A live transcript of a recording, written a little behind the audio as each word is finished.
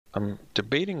I'm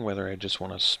debating whether I just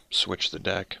want to switch the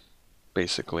deck,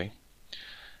 basically,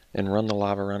 and run the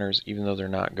lava runners even though they're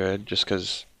not good, just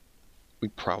because we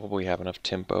probably have enough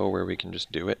tempo where we can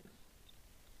just do it.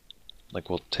 Like,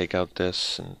 we'll take out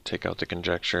this and take out the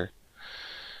conjecture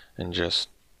and just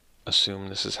assume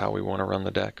this is how we want to run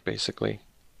the deck, basically.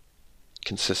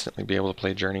 Consistently be able to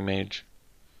play Journey Mage,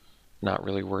 not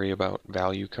really worry about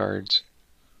value cards,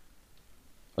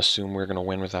 assume we're going to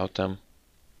win without them.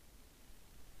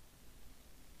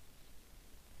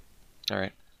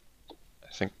 Alright,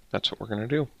 I think that's what we're going to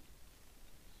do.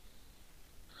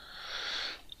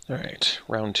 Alright,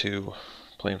 round 2,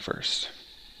 playing first.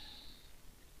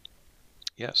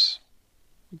 Yes,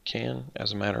 we can,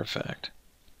 as a matter of fact,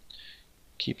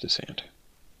 keep this hand.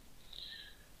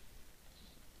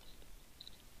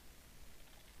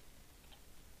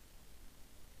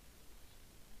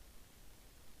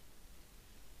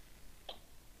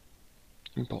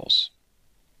 Impulse.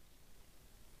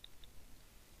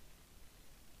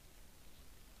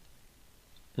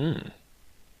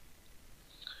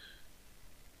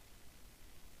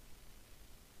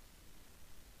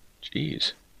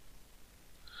 Jeez.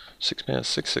 6 mana,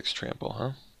 6/6 trample,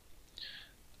 huh?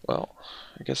 Well,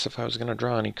 I guess if I was going to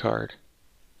draw any card,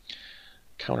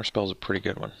 Counterspell's a pretty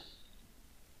good one.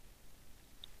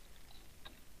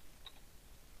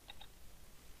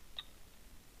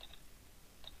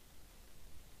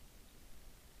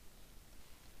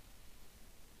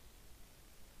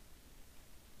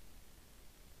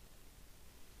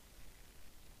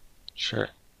 Sure.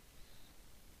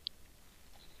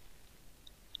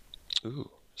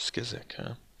 Ooh, Skizik,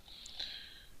 huh?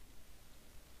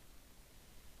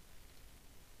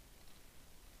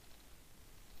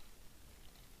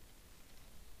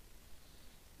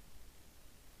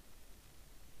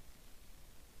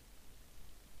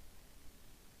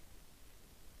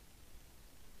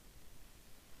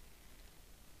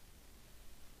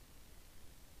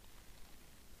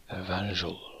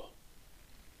 Evangel.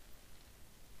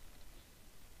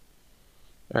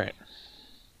 Alright.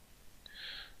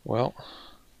 Well,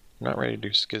 I'm not ready to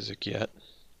do Skizik yet.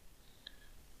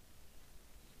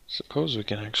 Suppose we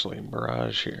can actually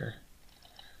barrage here.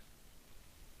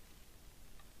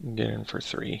 Get in for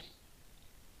 3.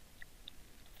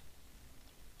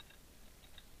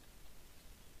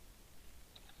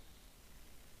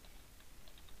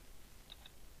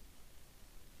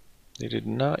 They did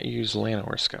not use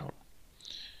Llanowar Scout,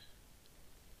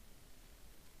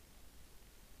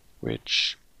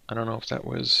 which I don't know if that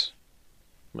was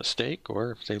a mistake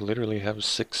or if they literally have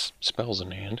 6 spells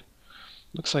in hand.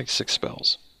 Looks like 6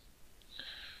 spells.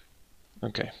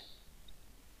 Okay.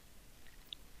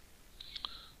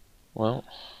 Well,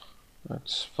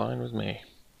 that's fine with me.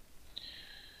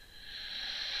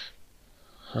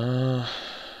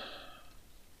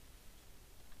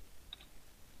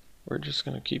 We're just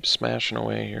going to keep smashing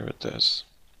away here with this.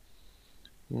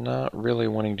 Not really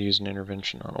wanting to use an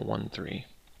intervention on a 1/3.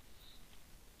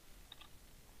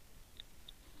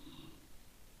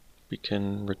 We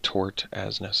can retort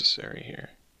as necessary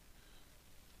here.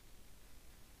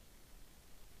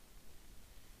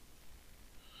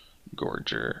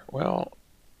 Gorger. Well,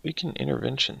 we can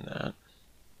intervention that.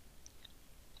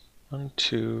 1,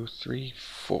 2, 3,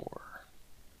 4.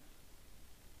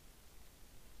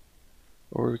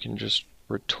 Or we can just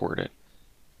retort it.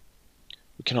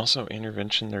 We can also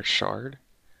intervention their shard.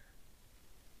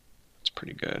 That's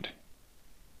pretty good.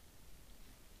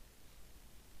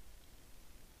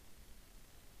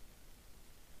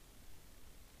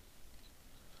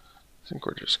 I think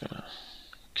we're just gonna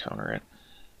counter it.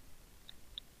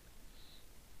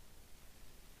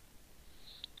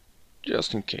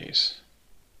 Just in case.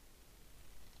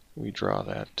 We draw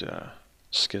that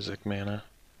Skizik mana.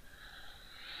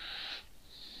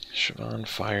 Siobhan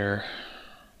Fire.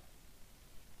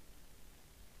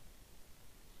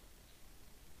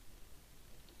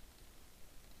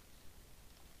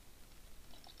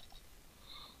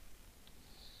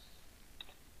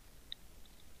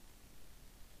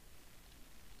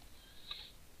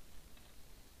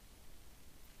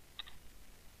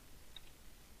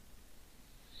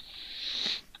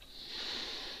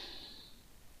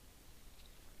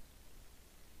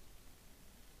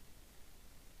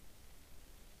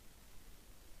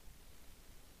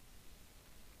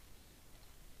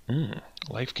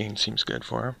 Life gain seems good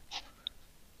for him.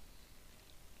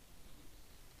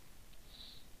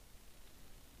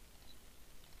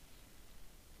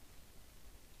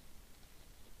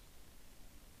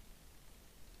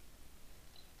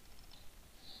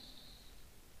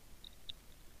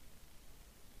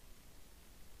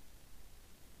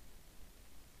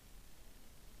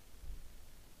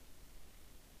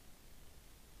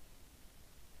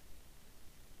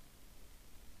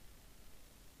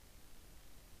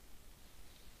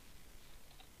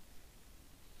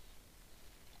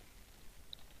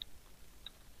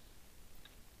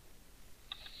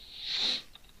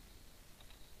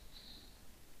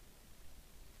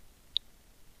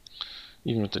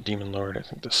 Even with the Demon Lord, I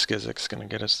think the Skizik's going to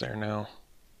get us there now.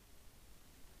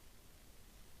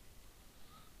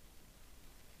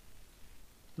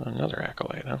 Another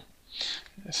Acolyte, huh?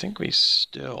 I think we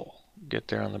still get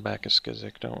there on the back of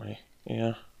Skizik, don't we?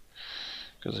 Yeah,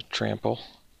 because of Trample.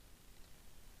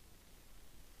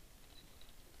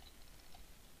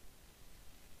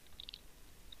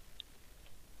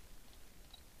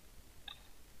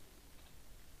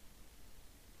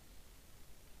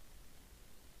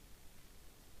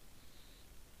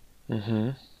 Mm-hmm.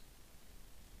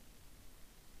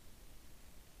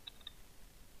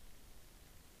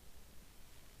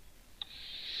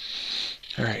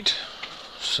 Alright,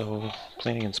 so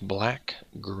playing against black,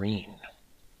 green.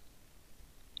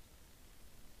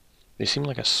 They seem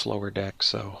like a slower deck,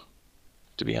 so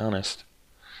to be honest,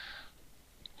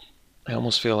 I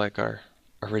almost feel like our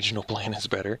original plan is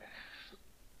better.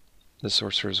 The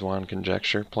Sorcerer's Wand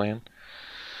Conjecture plan.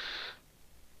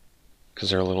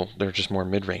 Because they're just more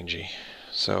mid-rangey.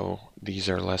 So these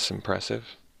are less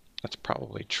impressive. That's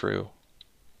probably true.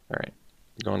 Alright,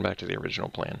 going back to the original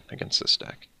plan against this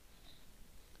deck.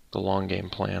 The long game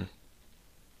plan.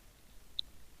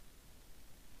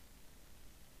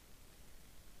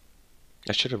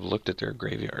 I should have looked at their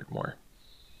graveyard more.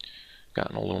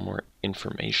 Gotten a little more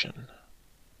information.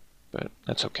 But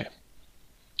that's okay.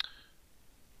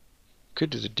 Could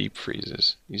do the deep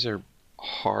freezes. These are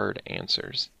hard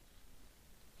answers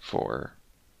for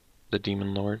the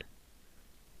Demon Lord.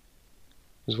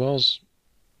 As well as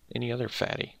any other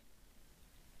fatty.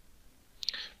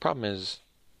 Problem is,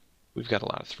 we've got a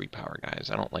lot of 3-power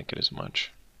guys. I don't like it as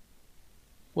much.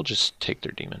 We'll just take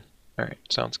their demon. Alright,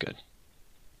 sounds good.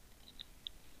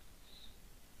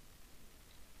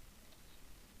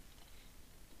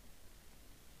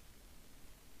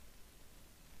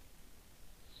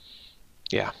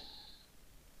 Yeah.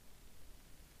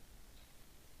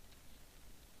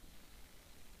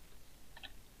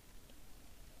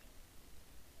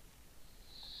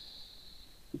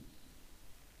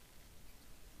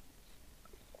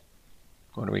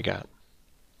 What do we got?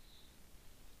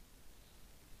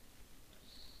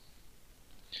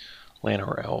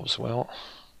 Llanowar Elves. Well,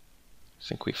 I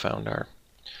think we found our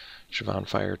Siobhan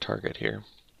Fire target here.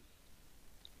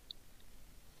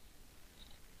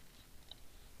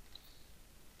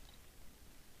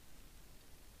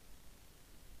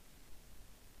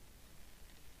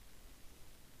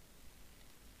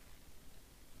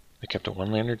 They kept a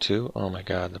 1-lander too? Oh my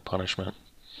god, the punishment.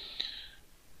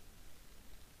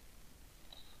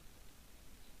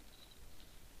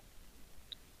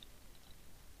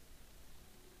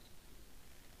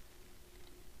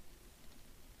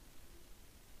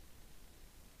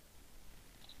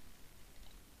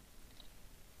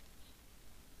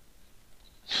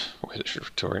 Wizard's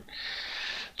Retort.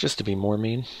 Just to be more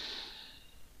mean.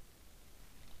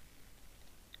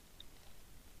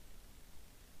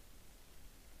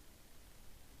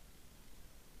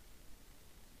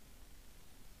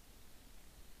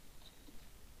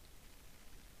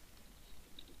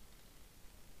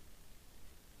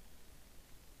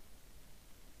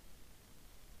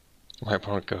 My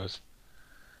opponent goes.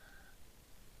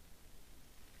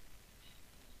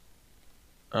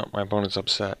 Oh, my opponent's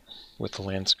upset with the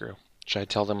land screw. Should I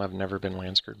tell them I've never been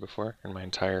land screwed before in my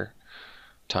entire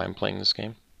time playing this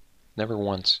game? Never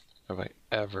once have I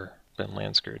ever been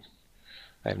land screwed.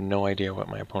 I have no idea what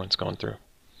my opponent's going through.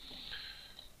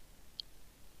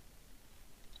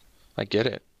 I get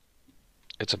it.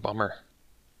 It's a bummer.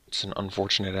 It's an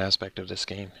unfortunate aspect of this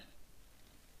game.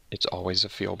 It's always a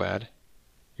feel bad.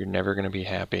 You're never going to be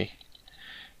happy.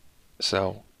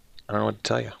 So, I don't know what to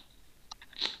tell you.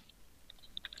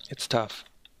 It's tough.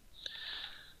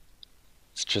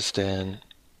 It's just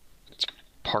it's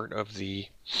part of the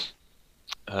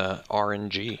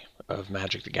RNG of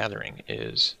Magic the Gathering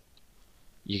is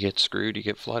you get screwed, you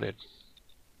get flooded.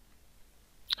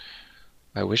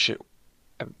 I wish it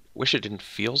didn't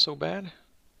feel so bad.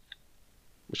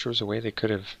 Wish there was a way they could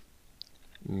have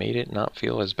made it not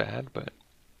feel as bad, but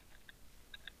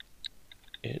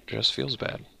it just feels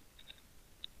bad.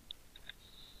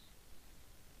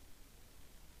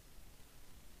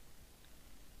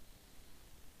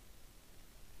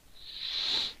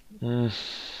 I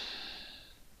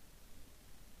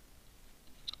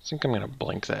think I'm going to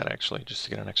blink that, actually, just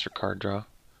to get an extra card draw.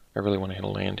 I really want to hit a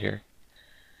land here.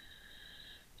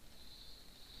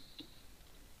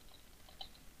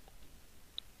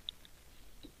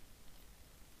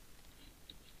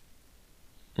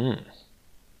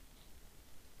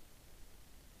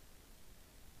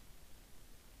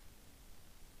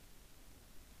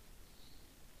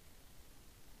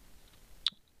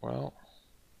 Well,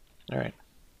 alright.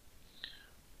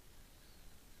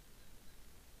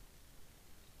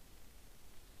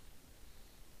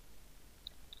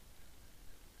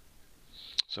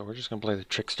 So we're just going to play the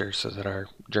Trickster so that our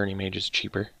Journey Mage is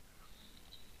cheaper.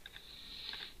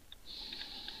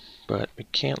 But we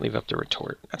can't leave up the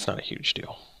Retort. That's not a huge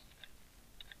deal.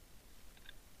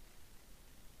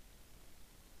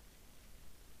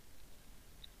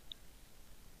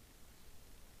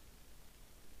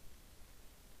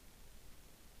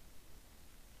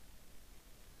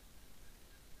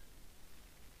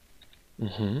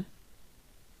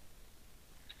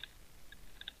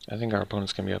 I think our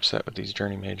opponent's going to be upset with these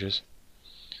Journey Mages.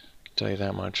 I can tell you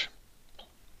that much.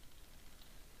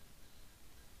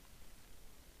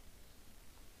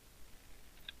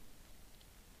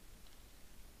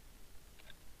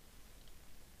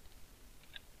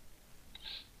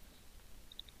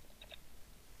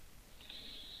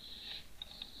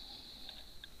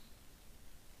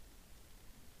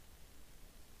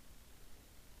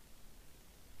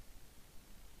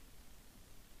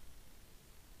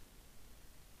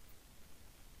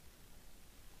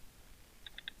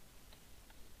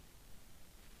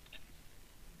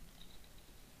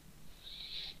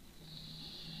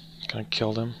 Can I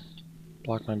kill them?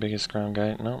 Block my biggest ground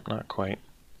guy? Nope, not quite.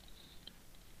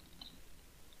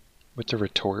 With the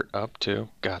Retort up too?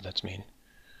 God, that's mean.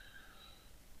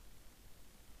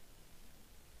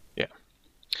 Yeah.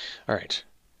 Alright.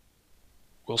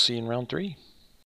 We'll see you in round 3.